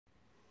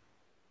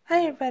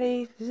Hi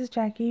everybody, this is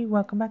Jackie.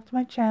 Welcome back to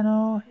my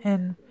channel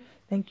and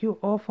thank you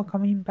all for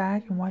coming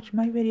back and watching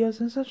my videos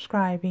and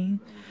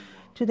subscribing.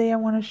 Today I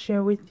want to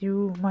share with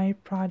you my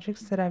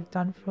projects that I've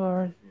done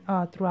for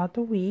throughout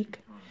the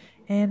week,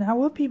 and I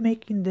will be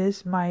making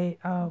this my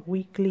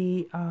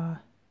weekly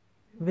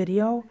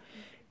video,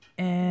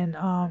 and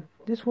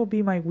this will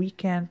be my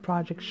weekend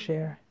project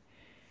share,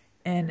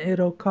 and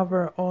it'll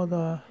cover all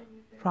the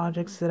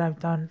projects that I've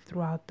done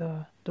throughout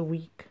the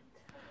week.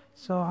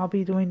 So I'll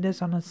be doing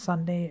this on a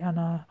Sunday on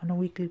a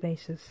weekly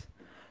basis.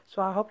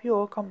 So I hope you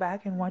all come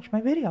back and watch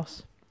my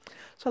videos.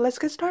 So let's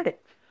get started.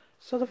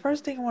 So the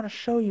first thing I want to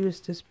show you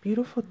is this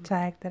beautiful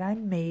tag that I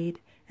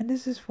made, and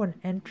this is for an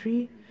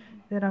entry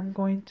that I'm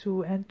going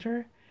to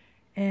enter.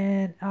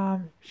 And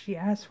she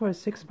asked for a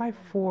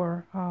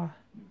 6x4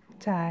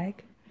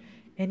 tag,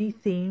 any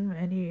theme,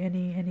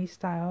 any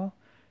style.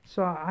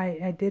 So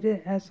I did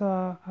it as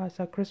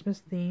a Christmas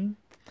theme.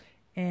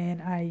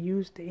 And I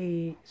used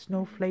a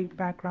snowflake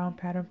background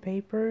pattern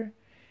paper,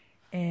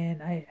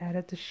 and I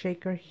added the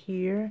shaker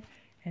here,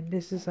 and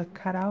this is a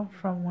cutout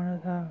from one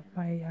of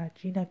my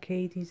Gina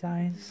K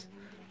Designs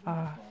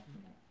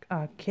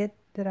kit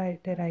that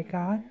I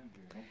got,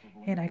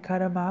 and I cut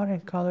them out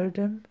and colored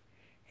them,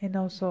 and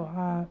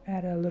also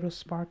added a little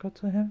sparkle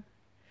to him.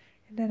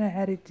 And then I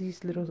added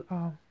these little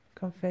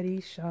confetti,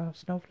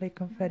 snowflake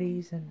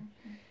confettis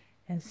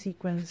and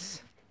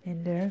sequins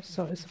in there.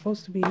 So it's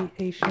supposed to be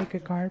a shaker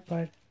card,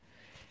 but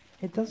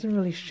it doesn't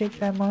really shake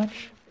that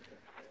much.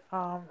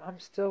 I'm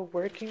still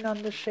working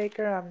on the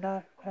shaker. I'm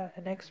not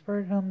an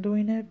expert on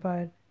doing it,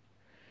 but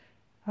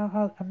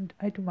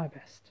I do my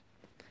best.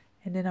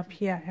 And then up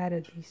here I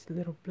added these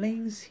little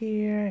blings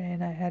here,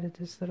 and I added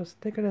this little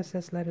sticker that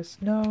says "Let us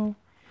know."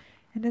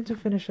 And then to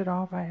finish it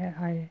off,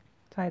 I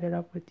tied it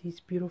up with these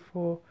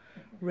beautiful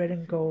red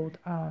and gold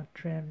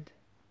trimmed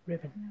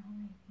ribbon.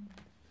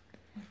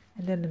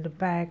 And then in the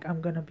back,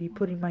 I'm going to be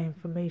putting my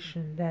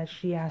information that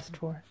she asked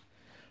for.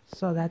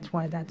 So that's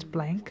why that's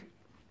blank.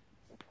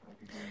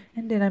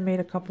 And then I made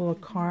a couple of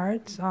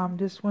cards.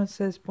 This one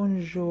says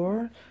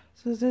bonjour.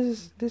 So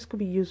this could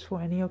be used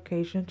for any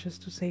occasion,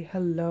 just to say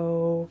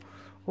hello,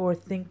 or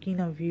thinking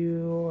of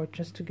you, or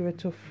just to give it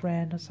to a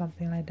friend or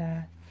something like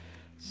that.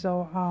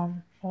 So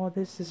all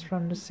this is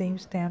from the same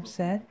stamp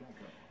set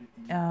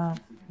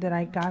that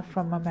I got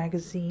from a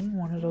magazine,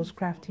 one of those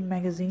crafty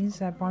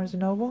magazines at Barnes &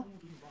 Noble.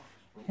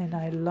 And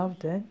I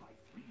loved it.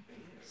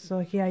 So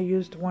here I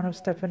used one of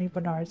Stephanie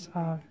Bernard's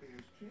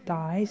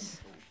dies,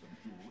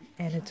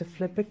 and it's a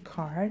flip it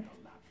card,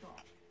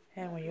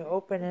 and when you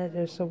open it,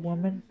 there's a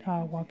woman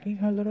walking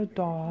her little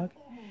dog,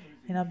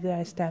 and up there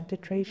I stamped a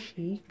Très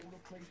Chic,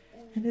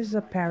 and this is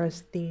a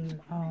Paris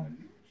theme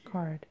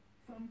card.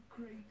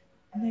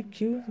 Isn't that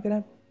cute? Look at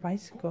that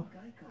bicycle.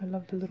 I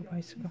love the little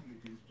bicycle.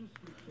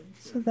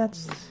 So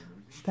that's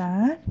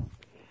that.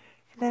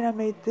 And then I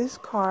made this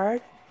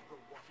card,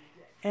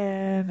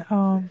 and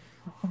I'm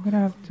gonna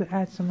have to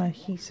add some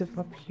adhesive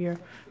up here,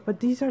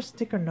 but these are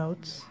sticker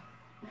notes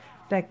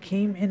that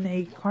came in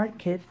a card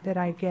kit that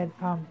I get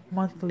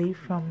monthly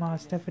from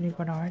Stephanie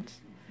Bernard's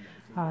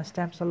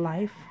Stamps of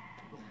Life,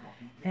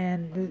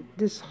 and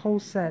this whole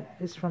set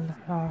is from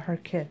her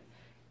kit.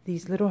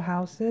 These little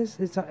houses,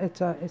 it's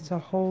a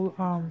whole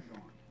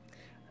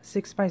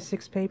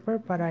 6x6 paper,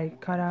 but I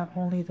cut out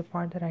only the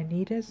part that I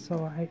needed,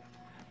 so I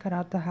cut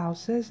out the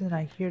houses and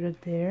I adhered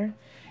it there.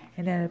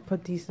 And then I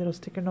put these little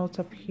sticker notes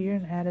up here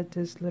and added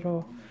this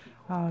little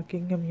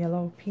gingham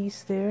yellow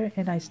piece there,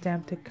 and I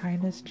stamped it,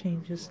 kindness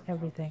changes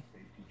everything.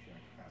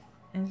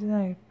 Isn't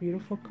that a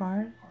beautiful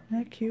card? Isn't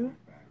that cute?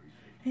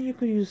 And you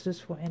could use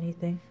this for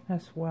anything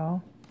as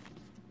well.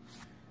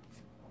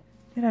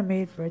 Then I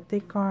made birthday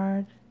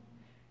card,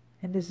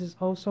 and this is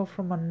also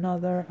from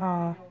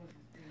another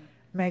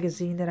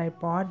magazine that I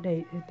bought.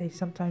 They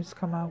sometimes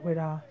come out with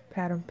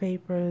pattern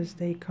papers.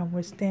 They come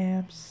with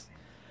stamps.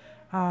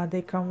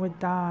 They come with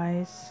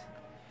dies,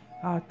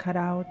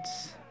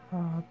 cutouts,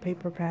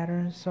 paper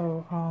patterns.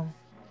 So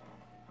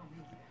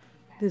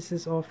this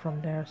is all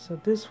from there. So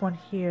this one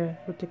here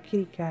with the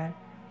kitty cat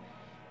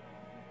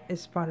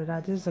is spotted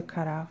out. This is a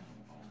cutout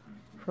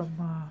from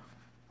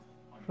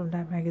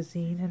that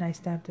magazine, and I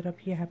stamped it up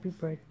here, happy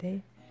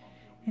birthday,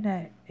 and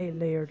I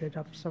layered it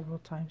up several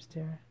times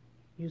there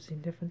using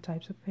different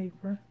types of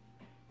paper.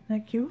 Isn't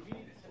that cute?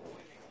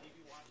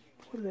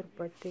 Cute little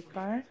birthday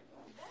card.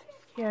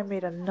 Here I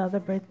made another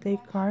birthday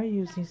card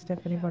using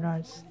Stephanie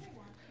Bernard's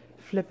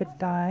flip it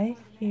die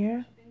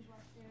here,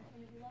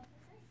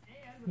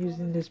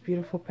 using this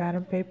beautiful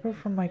pattern paper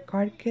from my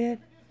card kit.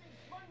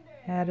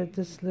 Added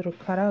this little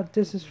cutout.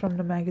 This is from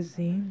the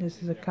magazine.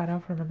 This is a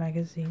cutout from the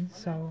magazine,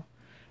 so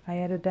I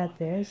added that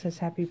there. It says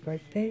happy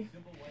birthday,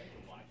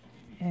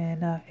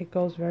 and it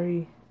goes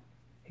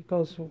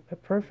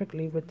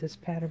perfectly with this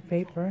pattern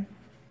paper.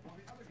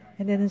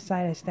 And then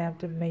inside I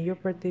stamped it, may your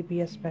birthday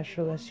be as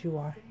special as you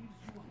are.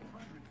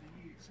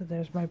 So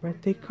there's my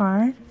birthday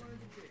card.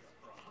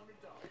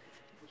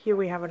 Here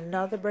we have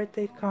another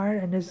birthday card,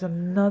 and there's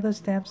another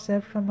stamp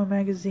set from a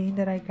magazine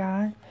that I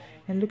got.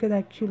 And look at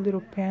that cute little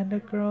panda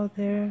girl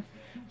there.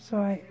 So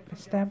I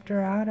stamped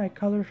her out. I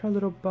colored her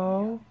little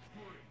bow,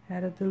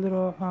 added the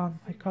little,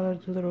 I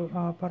colored the little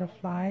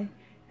butterfly,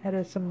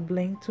 added some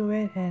bling to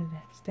it, and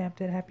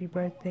stamped it happy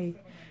birthday.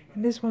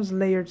 And this one's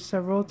layered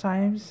several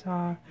times.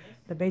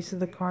 The base of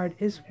the card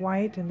is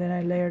white, and then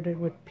I layered it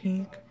with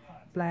pink,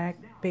 black,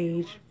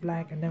 beige,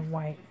 black, and then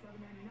white.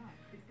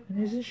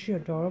 And isn't she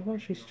adorable?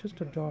 She's just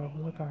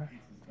adorable. Look at her.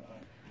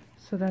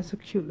 So that's a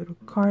cute little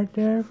card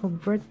there for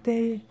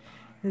birthday.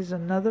 There's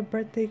another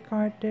birthday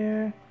card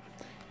there.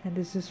 And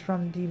this is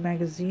from the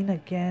magazine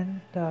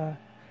again. The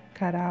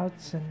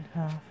cutouts and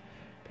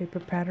paper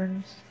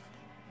patterns.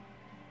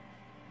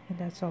 And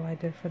that's all I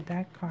did for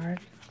that card.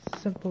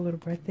 Simple little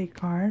birthday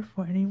card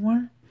for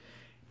anyone.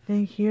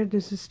 Then here,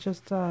 this is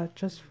just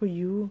for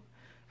you,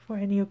 for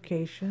any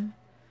occasion.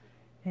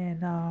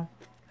 And I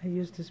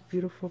used this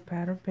beautiful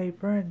pattern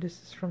paper, and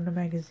this is from the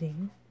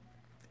magazine.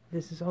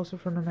 This is also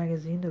from the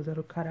magazine. The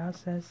little cutout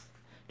says,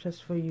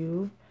 just for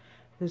you.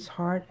 This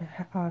heart,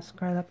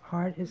 scarlet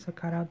heart, is a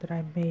cutout that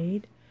I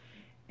made.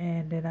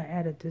 And then I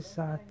added this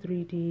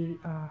 3D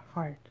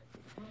heart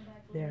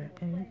there.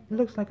 And it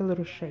looks like a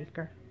little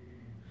shaker.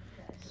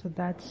 So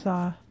that's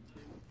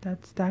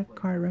that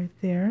card right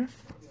there.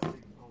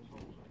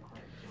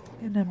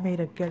 And I made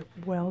a get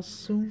well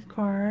soon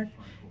card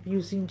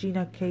using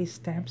Gina K's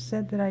stamp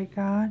set that I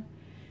got.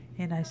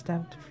 And I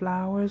stamped the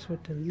flowers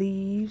with the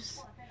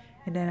leaves.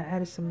 And then I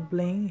added some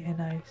bling,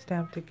 and I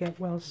stamped the get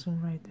well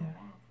soon right there.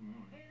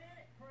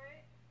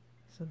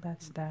 So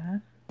that's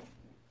that.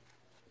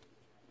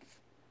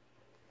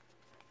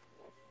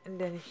 And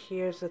then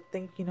here's a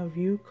thinking of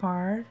you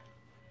card.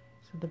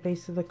 So the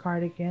base of the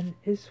card again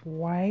is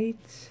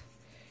white.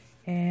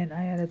 And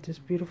I added this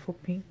beautiful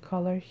pink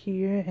color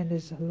here, and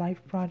this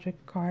life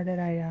project card that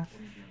I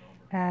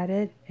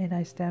added, and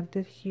I stamped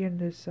it here in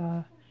this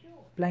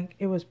blank,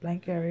 it was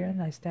blank area,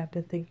 and I stamped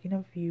it thinking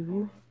of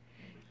you.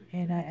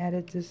 And I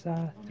added this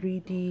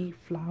 3D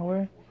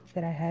flower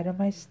that I had in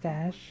my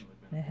stash,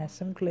 and it has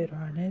some glitter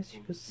on it, as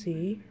you can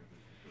see.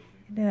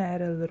 And then I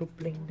added a little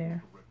bling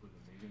there,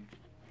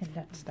 and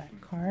that's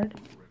that card.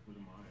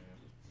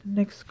 The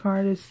next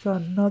card is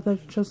another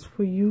just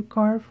for you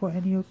card for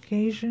any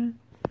occasion.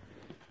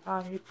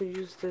 You could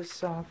use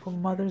this for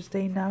Mother's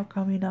Day now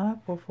coming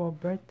up, or for a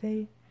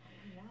birthday.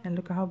 And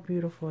look how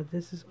beautiful.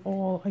 This is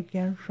all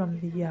again from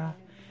the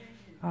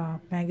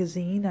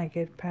magazine. I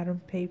get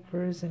pattern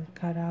papers and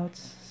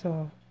cutouts,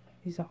 so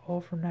these are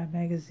all from that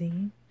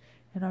magazine.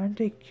 And aren't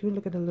they cute?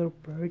 Look at the little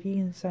birdie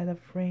inside the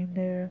frame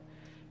there,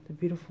 the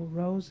beautiful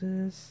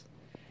roses.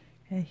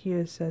 And here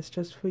it says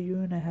just for you,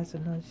 and it has a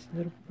nice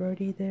little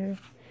birdie there.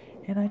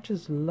 And I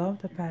just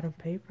love the pattern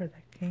paper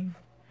that came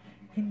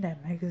in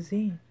that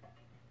magazine.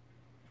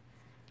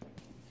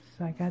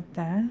 So I got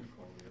that.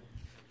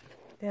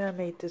 Then I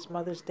made this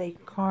Mother's Day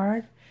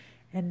card,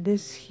 and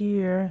this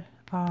here,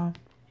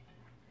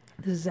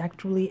 this is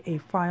actually a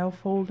file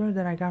folder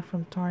that I got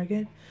from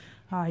Target.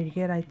 You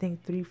get, I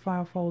think, 3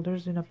 file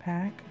folders in a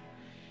pack,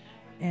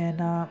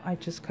 and I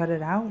just cut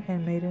it out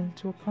and made it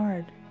into a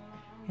card.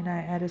 And I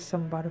added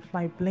some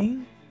butterfly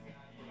bling,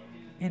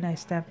 and I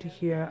stamped it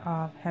here,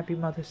 Happy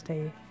Mother's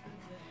Day,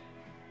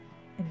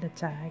 in the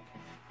tag.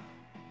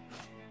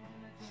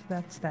 So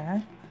that's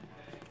that.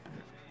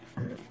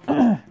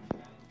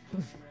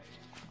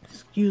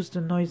 Excuse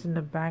the noise in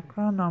the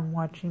background. I'm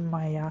watching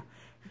my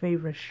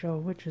favorite show,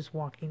 which is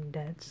Walking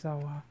Dead.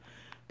 So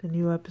the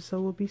new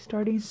episode will be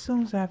starting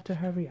soon, so I have to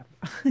hurry up.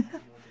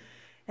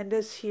 And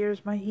this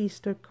here's my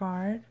Easter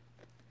card.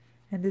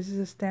 And this is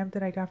a stamp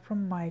that I got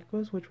from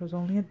Michael's, which was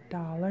only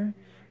 $1. And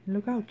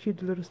look how cute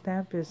the little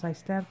stamp is. I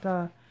stamped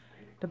the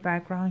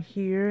background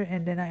here,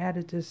 and then I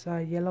added this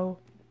yellow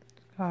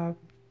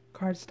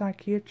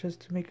cardstock here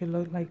just to make it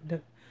look like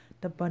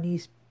the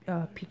bunny's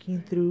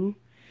peeking through.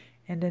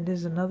 And then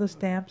there's another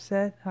stamp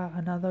set,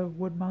 another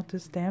wood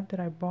mounted stamp that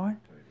I bought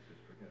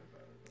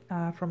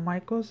from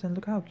Michael's, and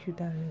look how cute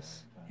that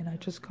is. And I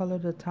just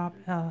colored the top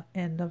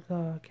end of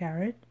the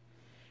carrot,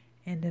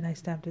 and then I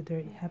stamped it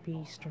there, Happy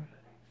Easter.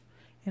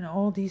 And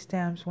all these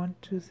stamps, 1,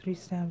 2, 3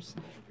 stamps,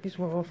 these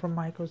were all from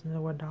Michael's, and they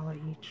were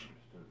 $1 each.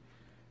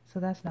 So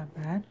that's not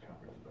bad.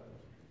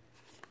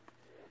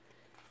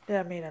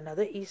 Then I made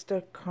another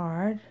Easter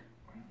card.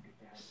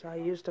 So I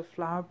used a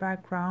flower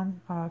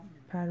background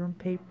pattern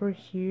paper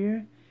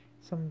here,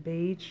 some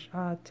beige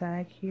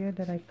tag here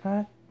that I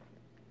cut.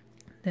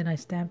 Then I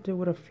stamped it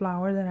with a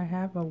flower that I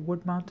have, a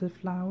wood mounted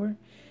flower.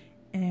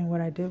 And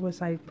what I did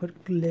was I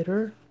put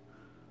glitter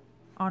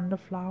on the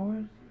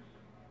flower,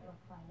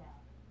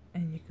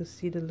 and you can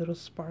see the little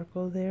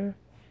sparkle there.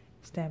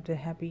 Stamped a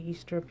Happy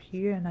Easter up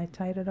here, and I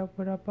tied it up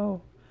with a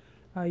bow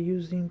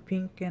using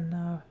pink and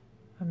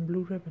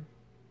blue ribbon.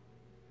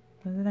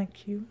 Isn't that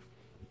cute?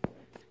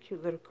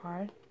 Cute little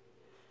card.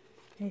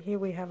 And here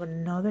we have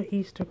another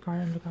Easter card,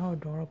 and look how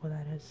adorable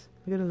that is.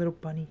 Look at the little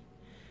bunny.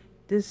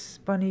 This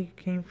bunny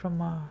came from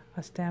a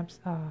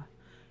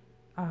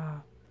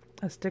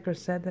sticker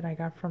set that I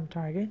got from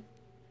Target,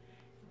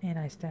 and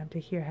I stamped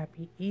it here,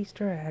 Happy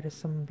Easter. I added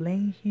some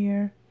bling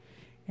here,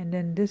 and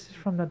then this is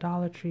from the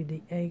Dollar Tree,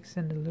 the eggs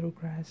and the little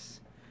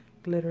grass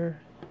glitter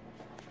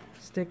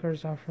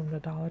stickers are from the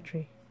Dollar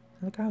Tree.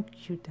 Look how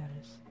cute that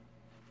is.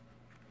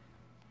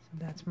 So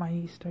that's my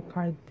Easter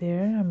card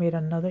there. I made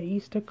another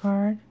Easter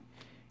card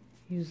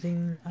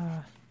using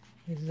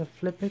this is a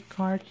flip it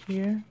card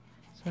here.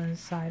 So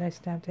inside I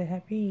stamped a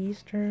Happy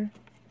Easter.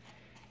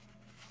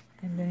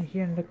 And then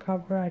here in the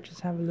cover I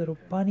just have a little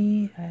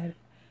bunny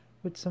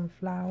with some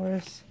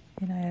flowers,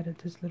 and I added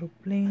this little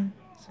bling.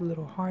 It's a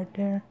little heart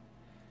there.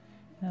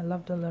 And I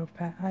love the little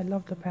I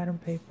love the pattern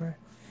paper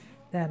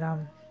that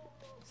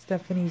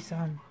Stephanie's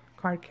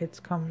card kits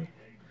come.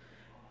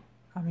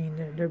 I mean,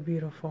 they're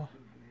beautiful.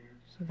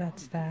 So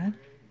that's that.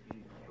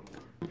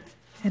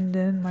 And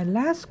then my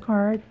last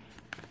card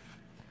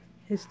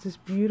is this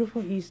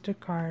beautiful Easter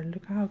card.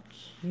 Look how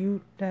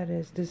cute that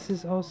is. This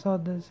is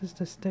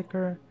the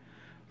sticker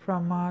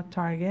from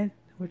Target,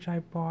 which I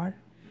bought,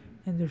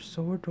 and they're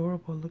so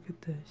adorable. Look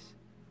at this.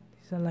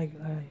 These are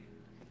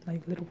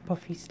like little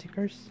puffy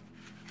stickers.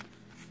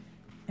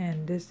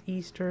 And this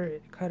Easter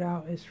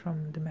cutout is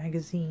from the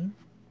magazine.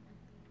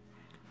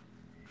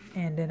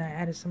 And then I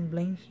added some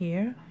bling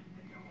here,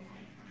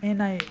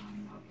 and I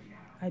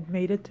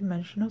made it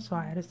dimensional, so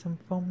I added some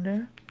foam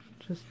there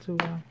just to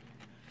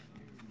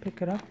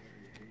pick it up.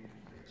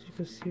 As you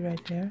can see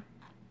right there,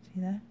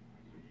 see that?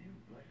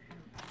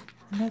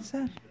 And that's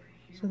it.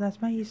 So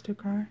that's my Easter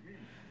card.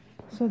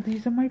 So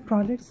these are my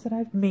projects that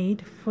I've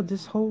made for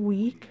this whole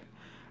week.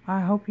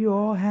 I hope you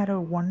all had a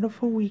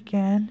wonderful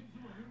weekend.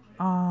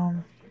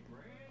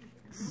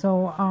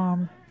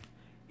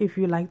 If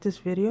you like this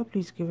video,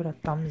 please give it a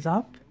thumbs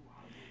up.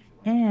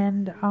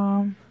 And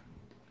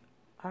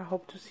I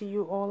hope to see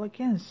you all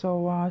again.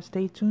 So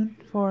stay tuned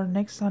for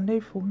next Sunday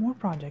for more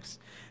projects.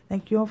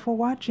 Thank you all for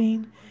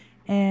watching,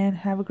 and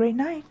have a great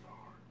night.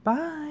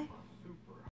 Bye.